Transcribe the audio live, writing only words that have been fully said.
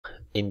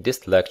In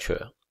this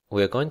lecture,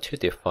 we are going to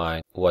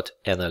define what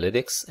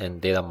analytics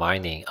and data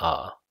mining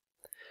are.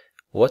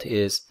 What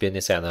is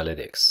business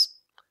analytics?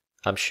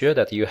 I'm sure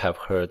that you have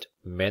heard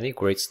many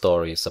great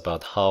stories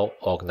about how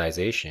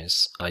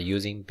organizations are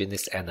using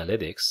business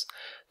analytics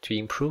to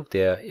improve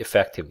their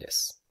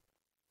effectiveness.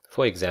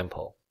 For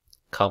example,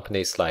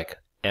 companies like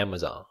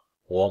Amazon,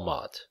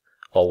 Walmart,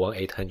 or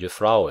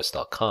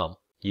 1-800-Flowers.com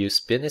use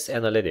business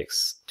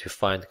analytics to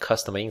find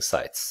customer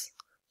insights,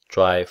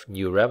 drive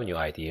new revenue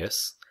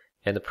ideas,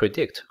 and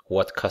predict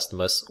what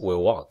customers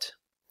will want,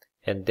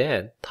 and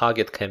then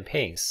target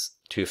campaigns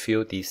to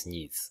fill these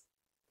needs.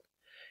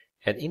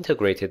 An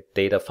integrated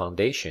data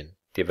foundation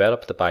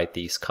developed by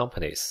these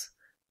companies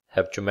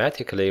have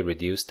dramatically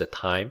reduced the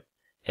time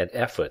and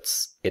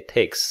efforts it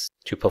takes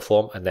to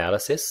perform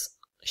analysis,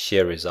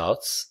 share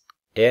results,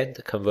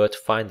 and convert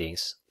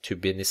findings to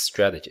business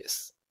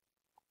strategies.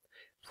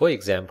 For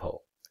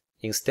example,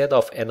 instead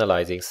of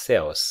analyzing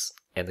sales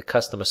and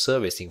customer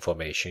service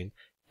information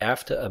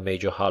after a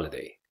major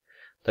holiday,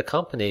 the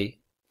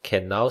company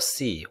can now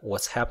see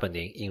what's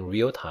happening in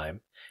real time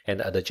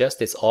and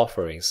adjust its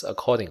offerings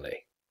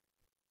accordingly.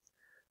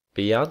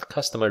 Beyond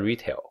customer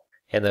retail,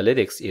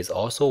 analytics is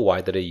also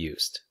widely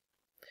used.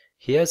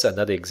 Here's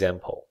another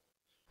example.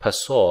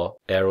 part1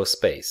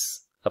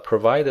 Aerospace, a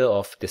provider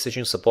of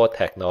decision support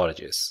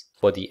technologies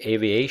for the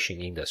aviation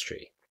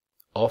industry,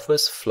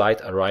 offers flight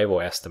arrival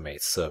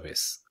estimate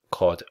service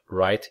called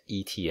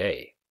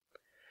ETA.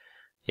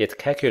 It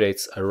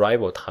calculates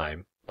arrival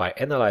time by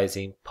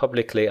analyzing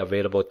publicly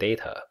available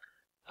data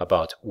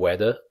about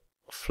weather,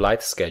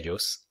 flight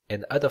schedules,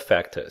 and other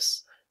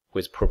factors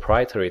with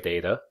proprietary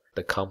data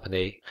the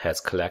company has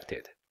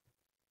collected.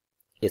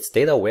 Its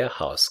data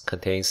warehouse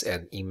contains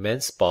an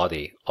immense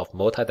body of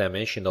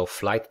multidimensional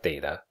flight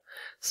data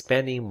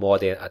spanning more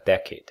than a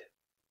decade.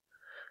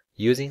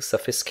 Using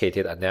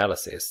sophisticated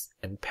analysis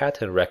and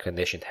pattern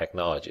recognition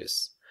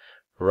technologies,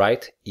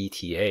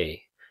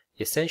 ETA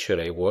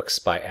essentially works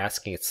by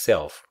asking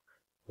itself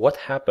what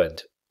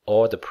happened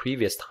all the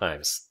previous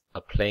times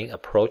a plane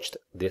approached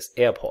this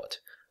airport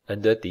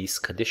under these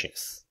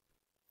conditions.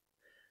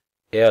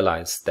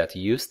 Airlines that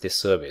use this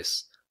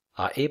service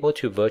are able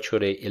to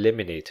virtually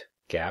eliminate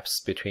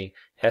gaps between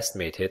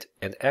estimated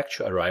and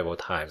actual arrival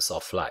times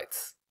of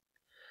flights.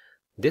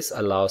 This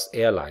allows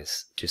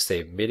airlines to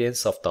save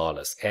millions of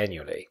dollars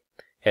annually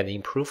and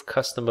improve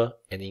customer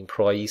and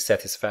employee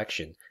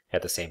satisfaction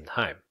at the same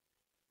time.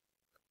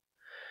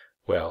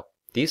 Well,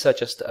 these are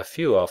just a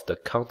few of the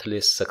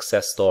countless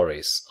success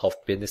stories of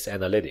business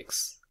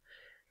analytics.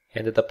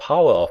 And the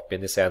power of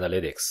business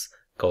analytics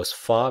goes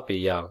far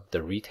beyond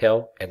the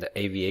retail and the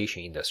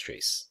aviation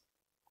industries.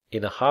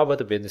 In a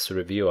Harvard Business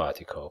Review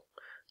article,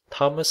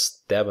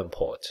 Thomas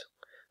Davenport,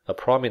 a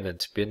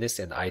prominent business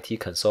and IT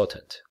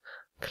consultant,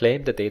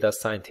 claimed the data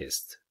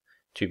scientist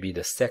to be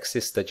the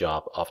sexiest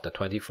job of the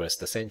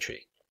 21st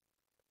century.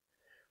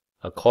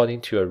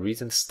 According to a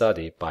recent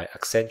study by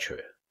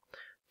Accenture,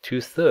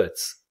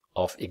 2/3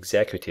 of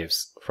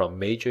executives from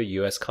major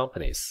US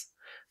companies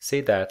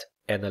say that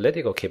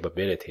analytical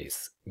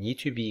capabilities need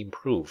to be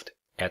improved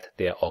at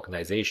their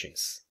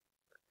organizations.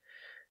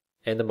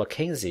 And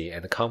McKinsey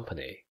 &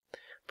 Company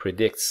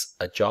predicts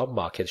a job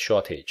market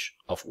shortage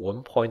of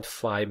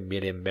 1.5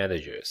 million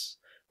managers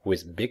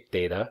with big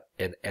data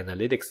and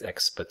analytics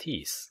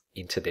expertise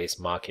in today's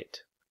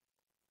market.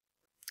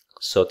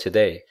 So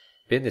today,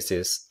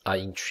 businesses are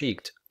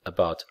intrigued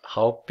about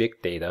how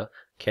big data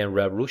can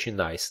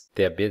revolutionize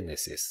their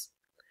businesses.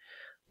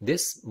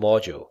 This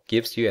module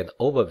gives you an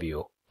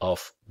overview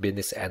of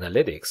business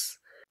analytics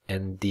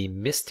and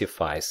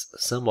demystifies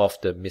some of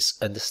the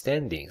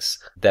misunderstandings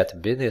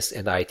that business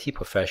and IT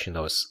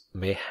professionals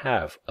may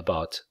have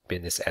about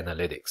business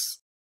analytics.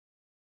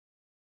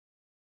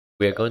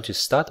 We are going to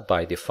start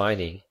by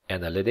defining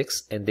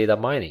analytics and data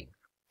mining,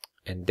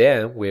 and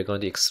then we are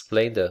going to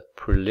explain the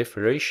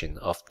proliferation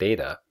of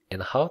data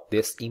and how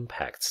this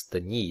impacts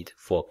the need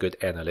for good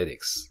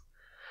analytics.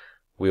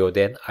 We will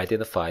then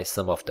identify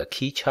some of the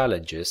key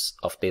challenges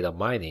of data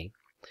mining,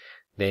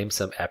 name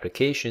some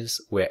applications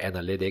where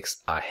analytics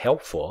are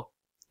helpful,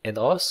 and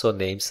also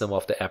name some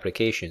of the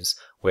applications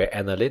where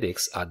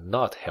analytics are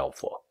not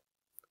helpful.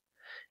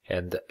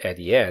 And at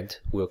the end,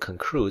 we'll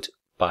conclude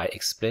by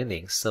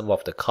explaining some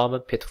of the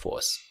common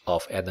pitfalls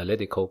of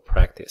analytical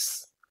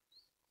practice.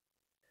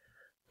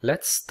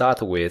 Let's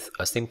start with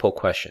a simple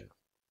question.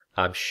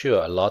 I'm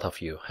sure a lot of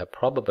you have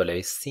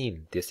probably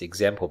seen this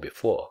example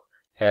before,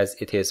 as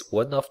it is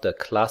one of the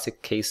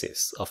classic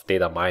cases of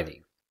data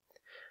mining,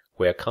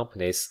 where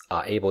companies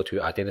are able to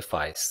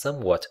identify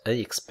somewhat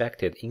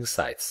unexpected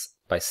insights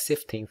by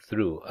sifting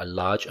through a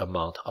large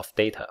amount of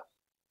data.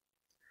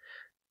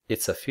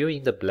 It's a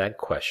fill-in-the-blank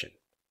question.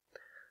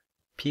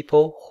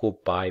 People who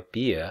buy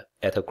beer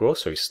at a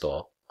grocery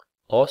store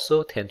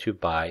also tend to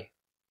buy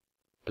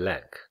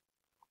blank.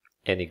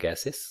 Any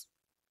guesses?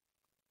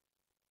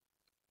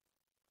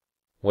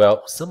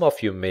 Well, some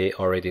of you may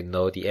already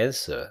know the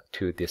answer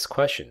to this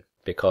question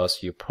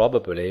because you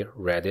probably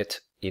read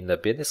it in a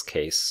business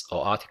case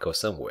or article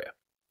somewhere.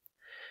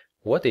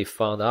 What they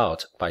found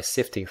out by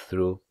sifting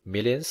through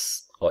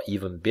millions or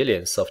even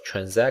billions of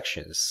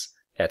transactions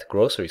at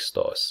grocery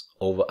stores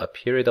over a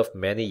period of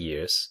many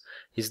years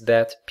is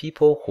that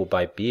people who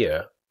buy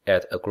beer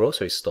at a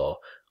grocery store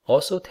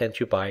also tend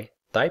to buy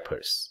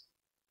diapers.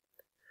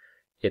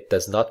 It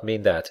does not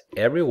mean that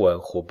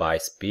everyone who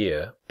buys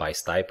beer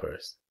buys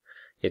diapers.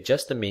 It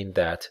just means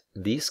that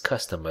these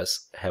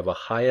customers have a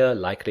higher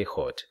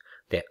likelihood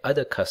than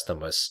other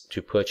customers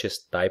to purchase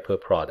diaper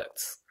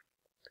products.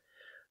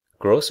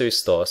 Grocery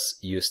stores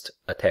used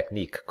a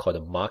technique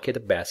called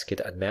market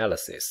basket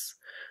analysis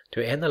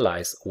to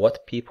analyze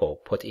what people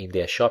put in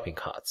their shopping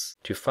carts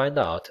to find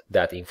out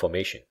that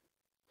information.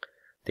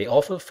 They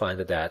often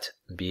find that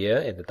beer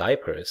and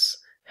diapers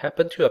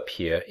happen to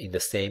appear in the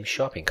same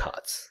shopping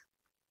carts.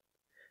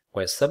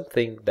 When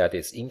something that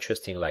is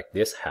interesting like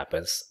this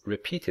happens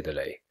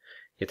repeatedly,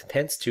 it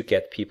tends to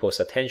get people's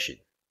attention.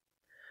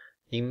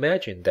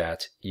 Imagine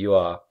that you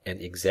are an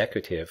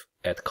executive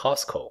at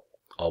Costco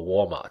or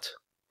Walmart.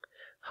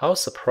 How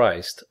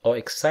surprised or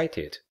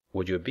excited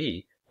would you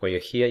be when you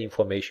hear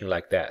information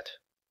like that?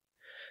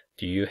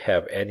 Do you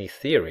have any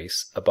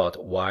theories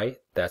about why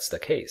that's the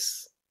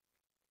case?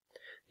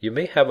 You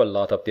may have a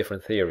lot of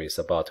different theories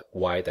about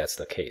why that's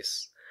the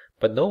case,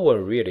 but no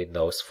one really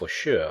knows for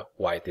sure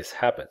why this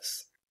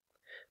happens.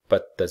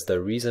 But does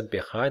the reason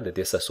behind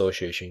this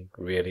association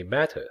really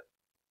matter?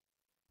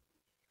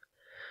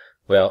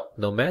 Well,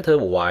 no matter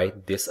why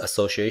this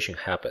association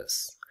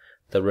happens,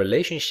 the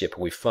relationship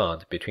we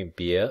found between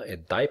beer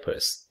and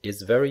diapers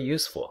is very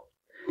useful,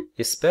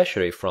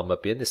 especially from a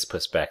business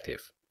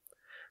perspective.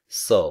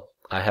 So,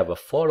 I have a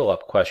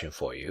follow-up question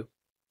for you.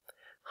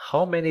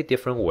 How many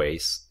different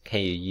ways can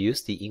you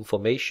use the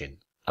information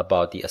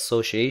about the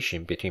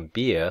association between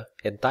beer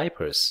and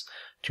diapers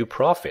to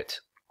profit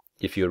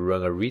if you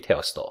run a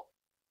retail store?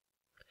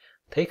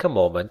 Take a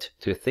moment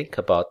to think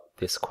about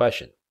this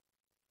question.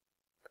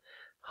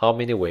 How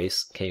many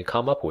ways can you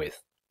come up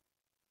with?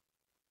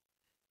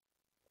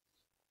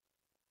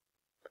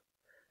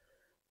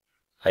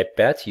 I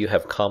bet you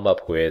have come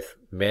up with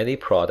many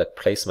product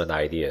placement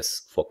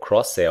ideas for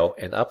cross-sell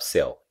and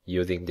upsell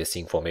using this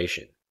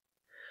information.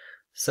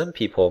 Some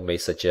people may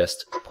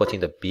suggest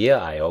putting the beer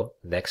aisle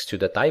next to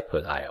the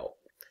diaper aisle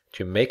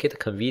to make it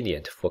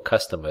convenient for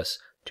customers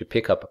to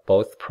pick up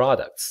both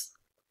products.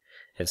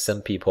 And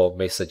some people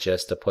may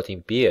suggest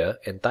putting beer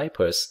and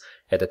diapers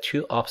at the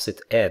two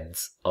opposite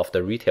ends of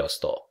the retail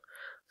store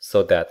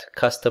so that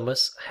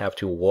customers have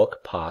to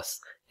walk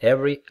past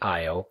every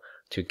aisle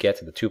to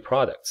get the two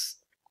products.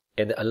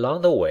 And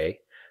along the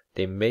way,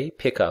 they may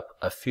pick up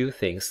a few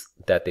things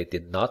that they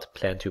did not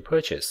plan to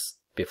purchase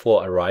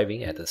before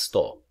arriving at the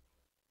store.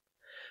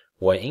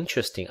 One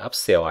interesting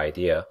upsell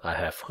idea I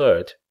have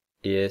heard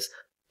is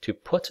to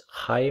put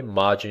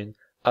high-margin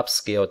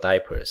upscale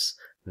diapers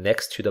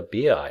next to the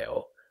beer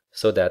aisle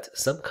so that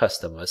some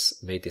customers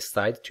may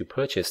decide to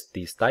purchase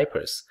these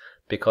diapers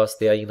because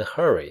they are in a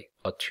hurry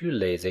or too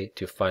lazy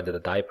to find the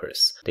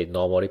diapers they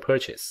normally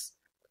purchase.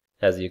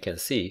 As you can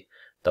see,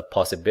 the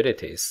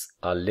possibilities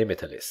are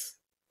limitless.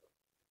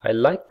 I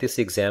like this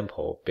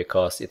example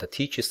because it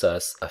teaches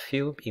us a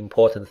few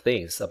important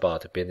things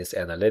about business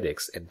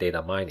analytics and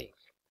data mining.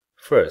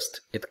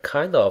 First, it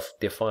kind of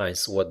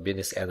defines what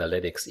business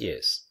analytics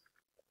is.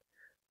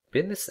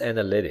 Business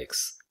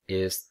analytics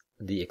is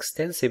the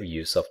extensive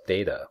use of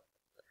data,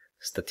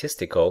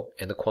 statistical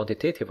and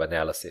quantitative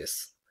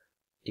analysis,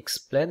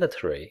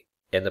 explanatory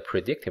and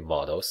predictive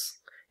models,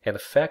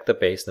 and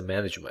fact-based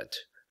management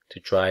to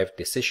drive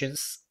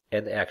decisions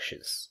and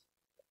actions.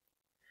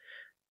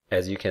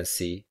 As you can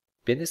see,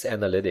 business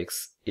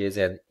analytics is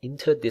an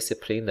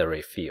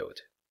interdisciplinary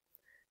field.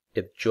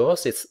 It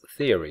draws its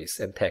theories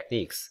and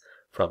techniques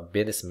from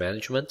business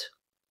management,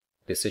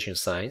 decision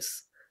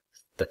science,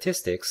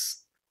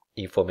 statistics,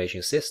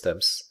 information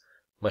systems,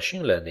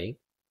 machine learning,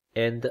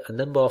 and a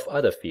number of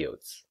other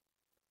fields.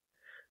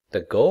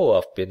 The goal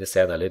of business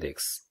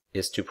analytics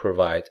is to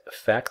provide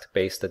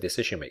fact-based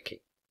decision-making.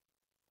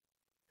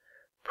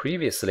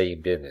 Previously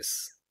in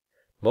business,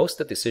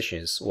 most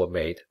decisions were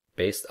made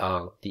based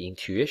on the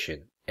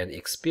intuition and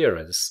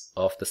experience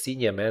of the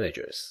senior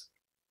managers.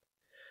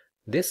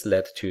 This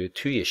led to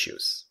two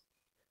issues.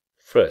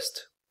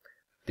 First,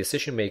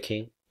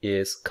 decision-making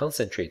is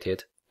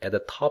concentrated at the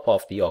top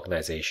of the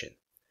organization,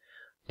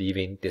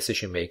 leaving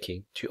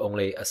decision-making to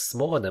only a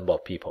small number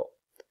of people,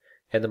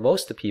 and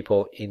most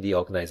people in the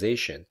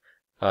organization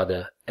are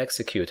the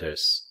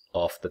executors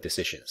of the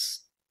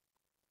decisions.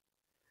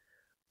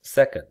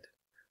 Second,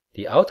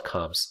 the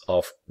outcomes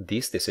of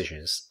these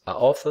decisions are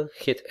often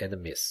hit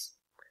and miss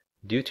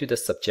due to the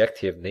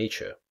subjective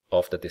nature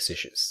of the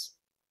decisions.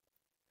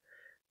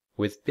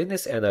 With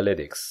business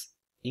analytics,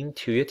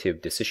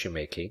 intuitive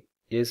decision-making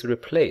is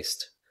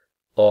replaced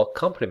or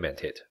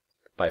complemented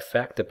by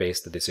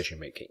fact-based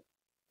decision-making.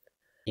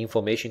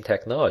 Information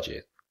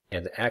technology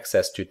and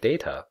access to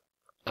data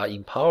are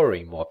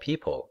empowering more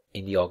people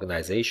in the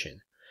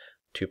organization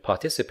to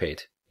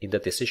participate in the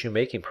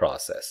decision-making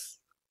process.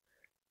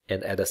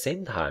 And at the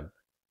same time,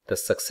 the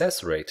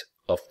success rate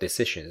of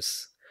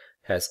decisions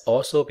has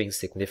also been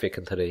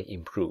significantly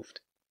improved.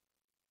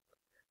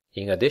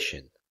 In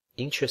addition,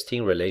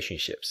 interesting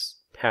relationships,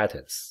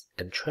 patterns,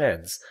 and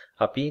trends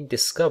are being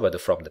discovered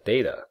from the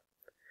data,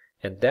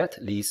 and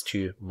that leads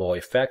to more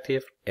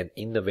effective and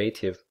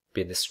innovative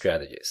business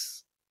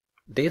strategies.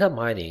 Data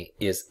mining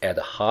is at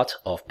the heart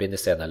of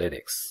business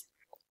analytics.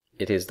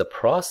 It is the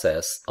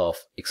process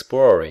of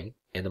exploring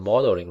and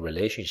modeling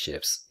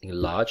relationships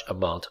in large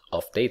amounts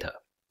of data.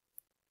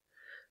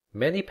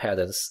 Many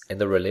patterns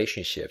and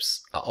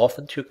relationships are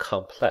often too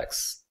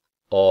complex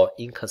or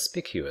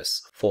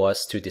inconspicuous for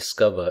us to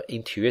discover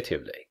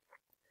intuitively.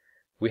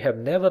 We have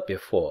never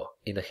before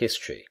in the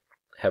history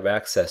have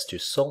access to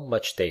so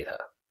much data,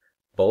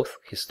 both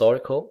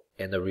historical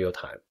and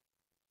real-time.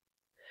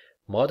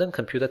 Modern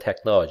computer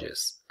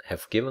technologies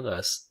have given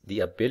us the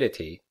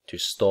ability to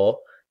store,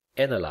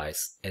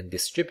 analyze, and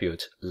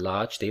distribute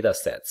large data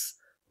sets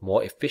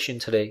more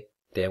efficiently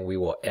than we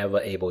were ever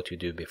able to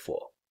do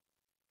before.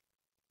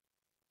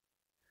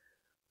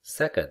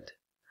 Second,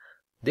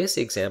 this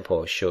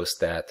example shows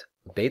that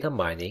data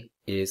mining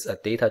is a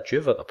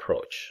data-driven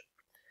approach,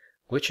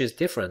 which is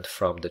different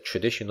from the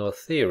traditional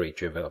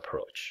theory-driven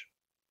approach.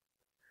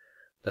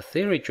 The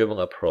theory-driven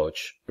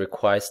approach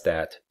requires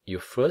that you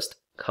first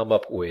come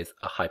up with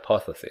a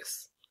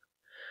hypothesis,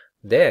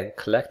 then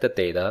collect the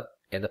data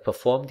and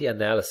perform the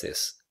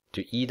analysis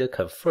to either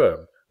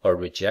confirm or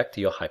reject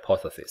your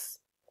hypothesis.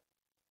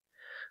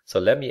 So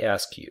let me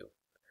ask you,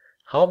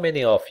 how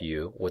many of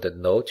you would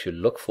know to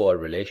look for a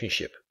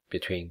relationship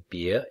between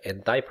beer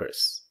and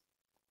diapers?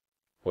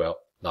 Well,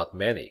 not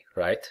many,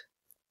 right?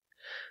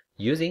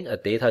 Using a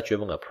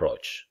data-driven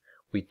approach,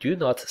 we do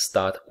not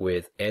start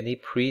with any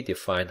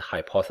predefined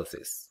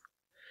hypothesis,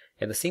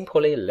 and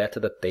simply let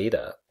the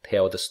data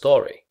tell the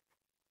story.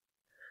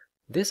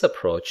 This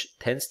approach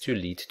tends to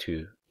lead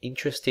to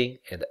interesting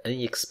and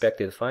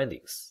unexpected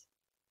findings.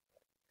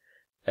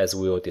 As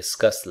we will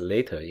discuss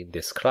later in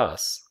this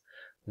class,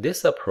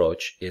 this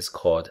approach is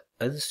called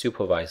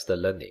unsupervised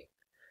learning,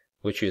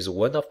 which is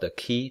one of the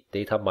key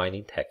data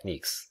mining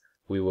techniques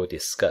we will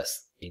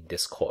discuss in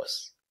this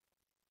course.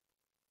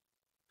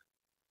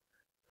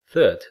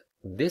 Third,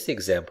 this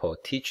example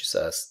teaches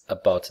us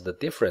about the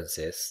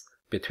differences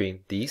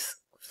between these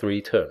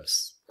three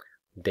terms: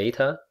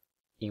 data,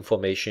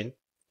 information,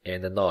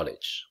 and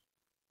knowledge.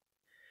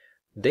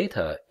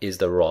 Data is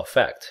the raw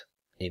fact.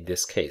 In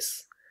this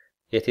case,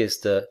 it is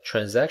the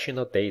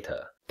transactional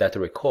data that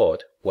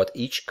record what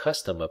each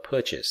customer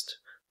purchased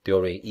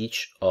during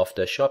each of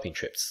the shopping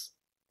trips.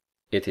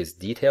 It is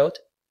detailed,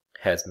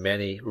 has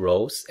many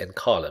rows and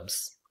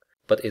columns,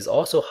 but is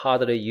also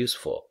hardly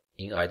useful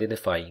in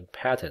identifying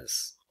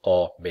patterns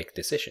or make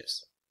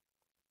decisions.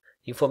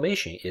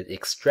 Information is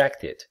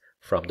extracted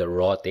from the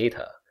raw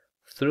data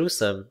through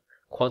some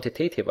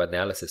quantitative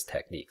analysis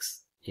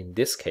techniques, in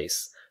this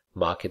case,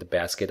 market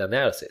basket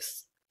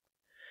analysis.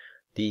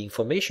 The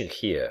information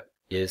here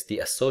is the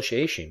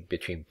association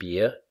between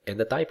beer and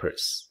the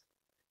diapers.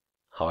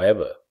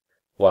 However,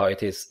 while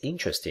it is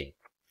interesting,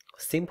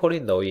 simply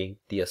knowing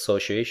the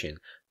association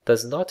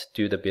does not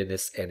do the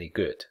business any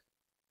good.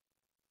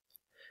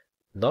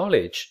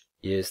 Knowledge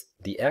is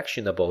the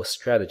actionable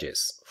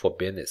strategies for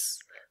business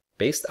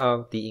based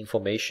on the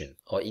information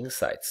or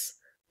insights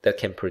that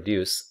can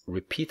produce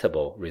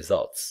repeatable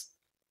results.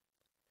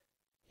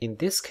 In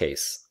this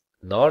case,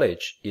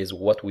 knowledge is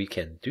what we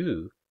can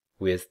do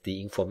with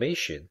the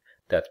information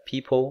that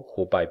people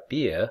who buy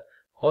beer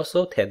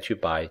also tend to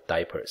buy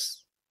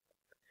diapers.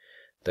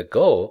 The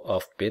goal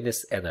of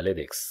business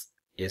analytics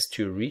is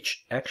to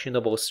reach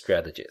actionable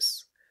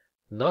strategies,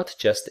 not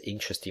just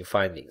interesting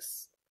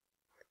findings.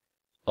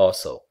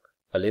 Also,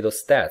 a little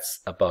stats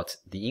about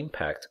the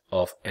impact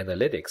of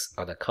analytics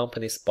on a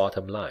company's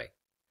bottom line.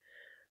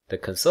 The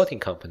consulting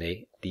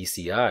company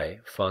DCI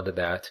found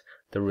that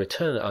the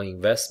return on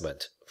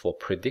investment for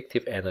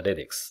predictive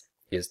analytics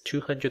is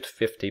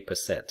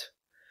 250%.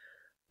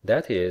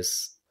 That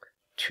is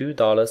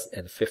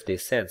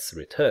 $2.50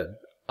 return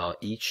on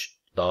each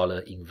dollar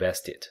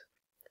invested,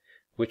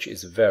 which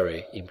is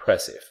very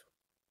impressive.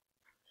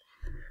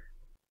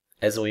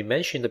 As we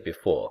mentioned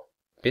before,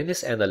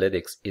 business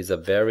analytics is a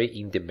very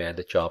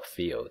in-demand job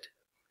field.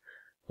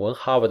 One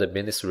Harvard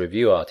Business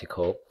Review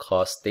article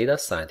calls data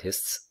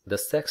scientists the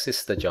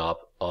sexiest job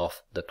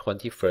of the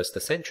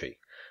 21st century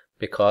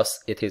because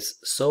it is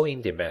so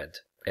in demand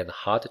and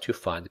hard to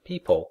find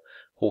people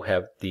who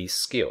have these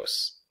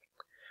skills.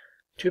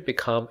 To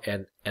become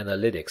an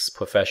analytics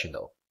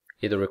professional,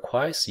 it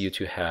requires you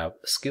to have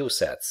skill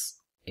sets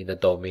in the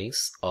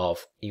domains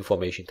of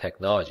information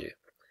technology,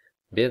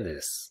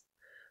 business,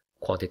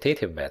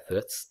 quantitative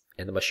methods,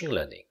 and machine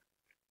learning.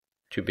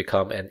 To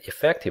become an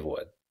effective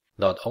one,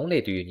 not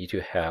only do you need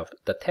to have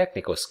the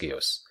technical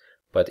skills,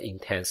 but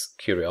intense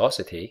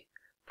curiosity,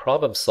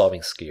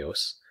 problem-solving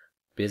skills,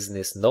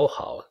 business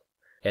know-how,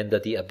 and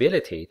the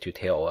ability to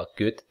tell a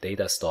good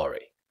data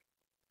story.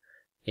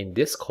 In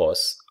this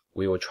course,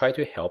 we will try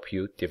to help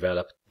you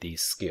develop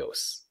these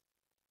skills.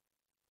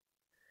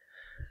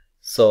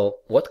 So,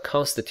 what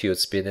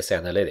constitutes business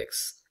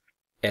analytics?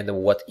 and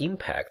what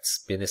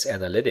impacts business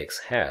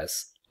analytics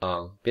has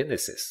on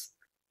businesses.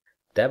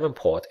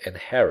 Davenport and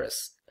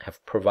Harris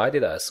have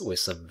provided us with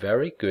some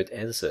very good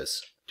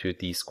answers to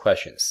these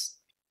questions.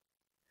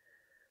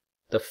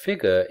 The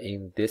figure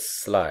in this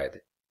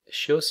slide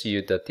shows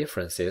you the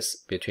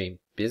differences between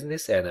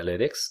business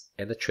analytics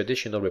and the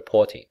traditional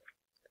reporting,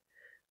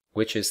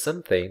 which is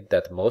something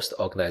that most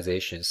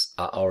organizations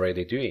are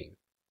already doing.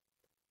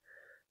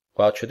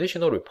 While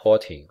traditional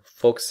reporting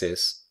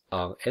focuses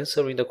on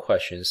answering the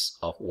questions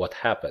of what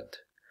happened,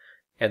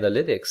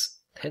 analytics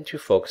tend to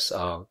focus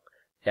on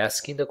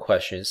asking the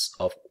questions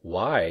of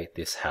why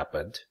this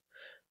happened,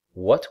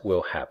 what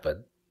will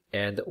happen,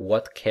 and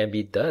what can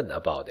be done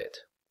about it.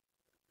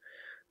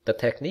 The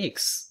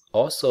techniques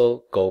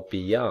also go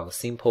beyond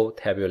simple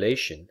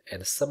tabulation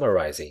and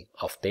summarizing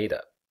of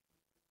data.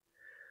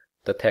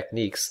 The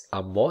techniques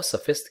are more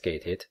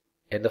sophisticated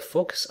and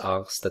focus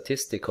on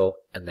statistical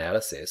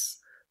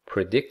analysis,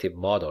 predictive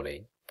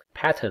modeling,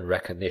 pattern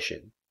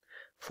recognition,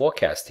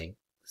 forecasting,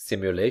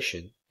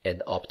 simulation,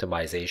 and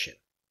optimization.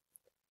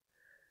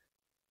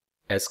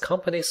 As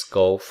companies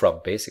go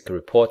from basic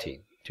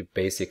reporting to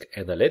basic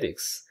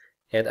analytics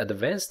and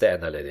advanced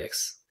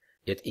analytics,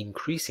 it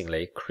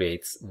increasingly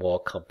creates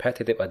more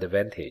competitive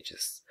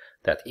advantages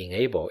that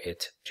enable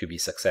it to be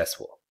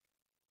successful.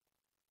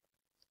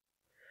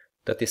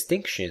 The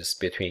distinctions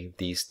between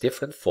these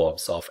different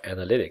forms of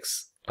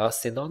analytics are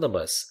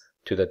synonymous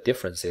to the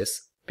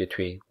differences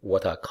between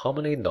what are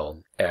commonly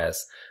known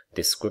as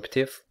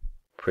descriptive,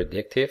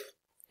 predictive,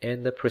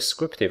 and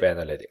prescriptive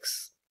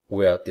analytics,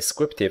 where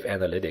descriptive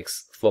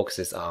analytics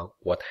focuses on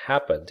what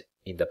happened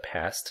in the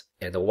past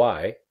and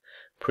why.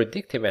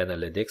 Predictive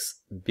analytics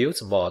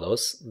builds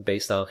models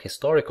based on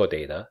historical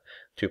data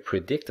to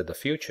predict the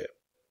future.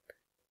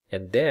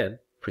 And then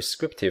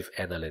prescriptive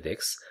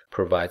analytics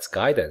provides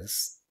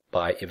guidance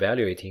by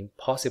evaluating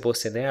possible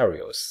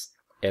scenarios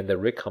and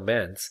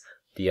recommends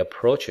the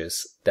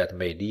approaches that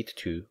may lead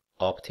to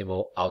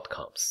optimal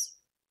outcomes.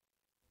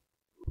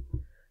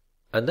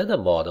 Another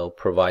model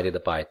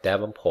provided by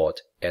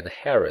Davenport and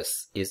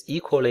Harris is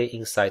equally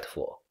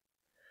insightful.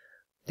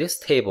 This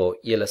table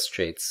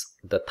illustrates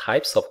the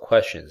types of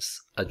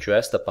questions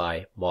addressed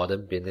by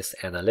modern business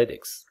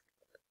analytics.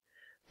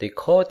 They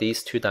call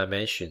these two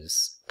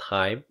dimensions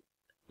time,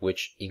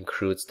 which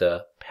includes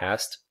the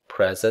past,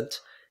 present,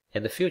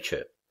 and the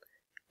future,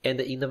 and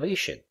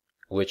innovation,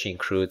 which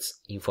includes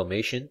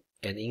information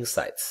and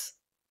insights.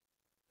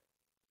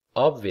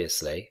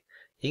 Obviously,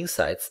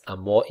 insights are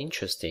more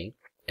interesting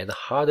and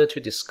harder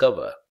to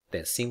discover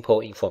than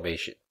simple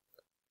information.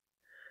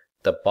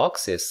 The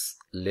boxes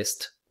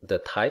list the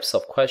types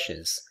of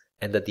questions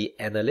and the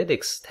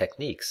analytics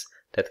techniques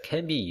that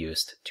can be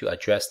used to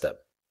address them.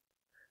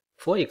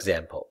 For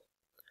example,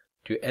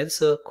 to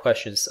answer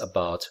questions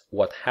about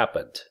what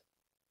happened.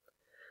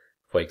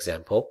 For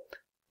example,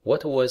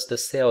 what was the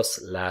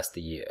sales last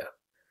year?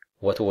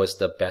 What was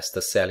the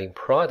best-selling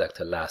product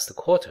last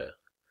quarter?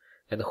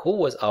 And who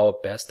was our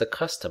best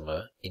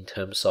customer in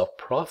terms of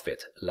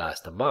profit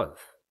last month?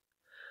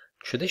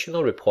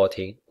 Traditional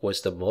reporting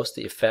was the most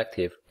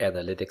effective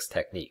analytics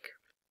technique.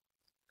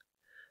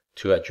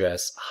 To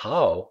address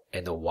how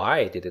and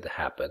why did it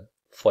happen,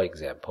 for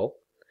example,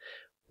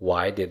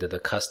 why did the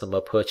customer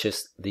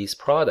purchase these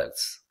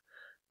products?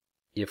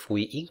 If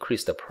we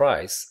increase the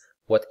price,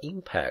 what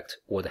impact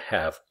would it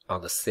have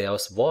on the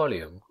sales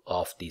volume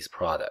of these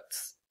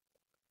products?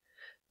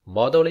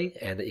 Modeling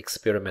and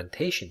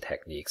experimentation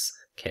techniques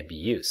can be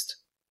used.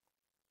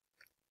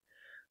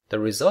 The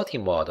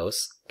resulting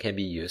models can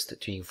be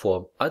used to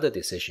inform other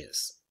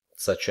decisions,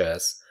 such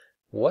as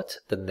what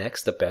the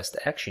next best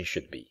action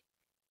should be.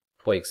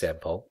 For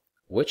example,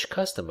 which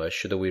customer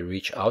should we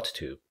reach out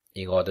to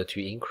in order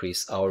to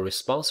increase our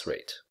response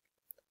rate?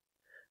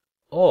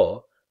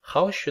 Or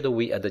how should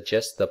we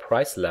adjust the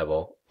price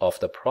level of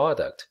the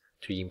product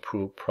to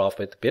improve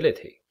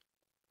profitability?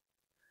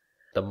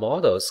 The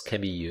models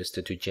can be used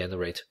to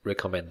generate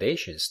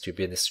recommendations to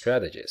business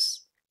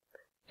strategies.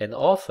 And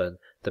often,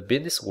 the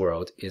business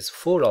world is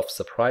full of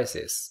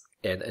surprises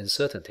and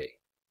uncertainty,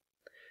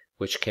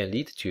 which can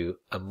lead to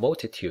a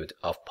multitude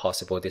of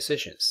possible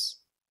decisions.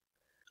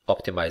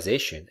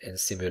 Optimization and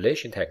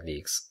simulation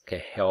techniques can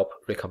help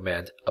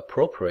recommend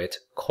appropriate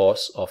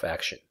course of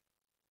action.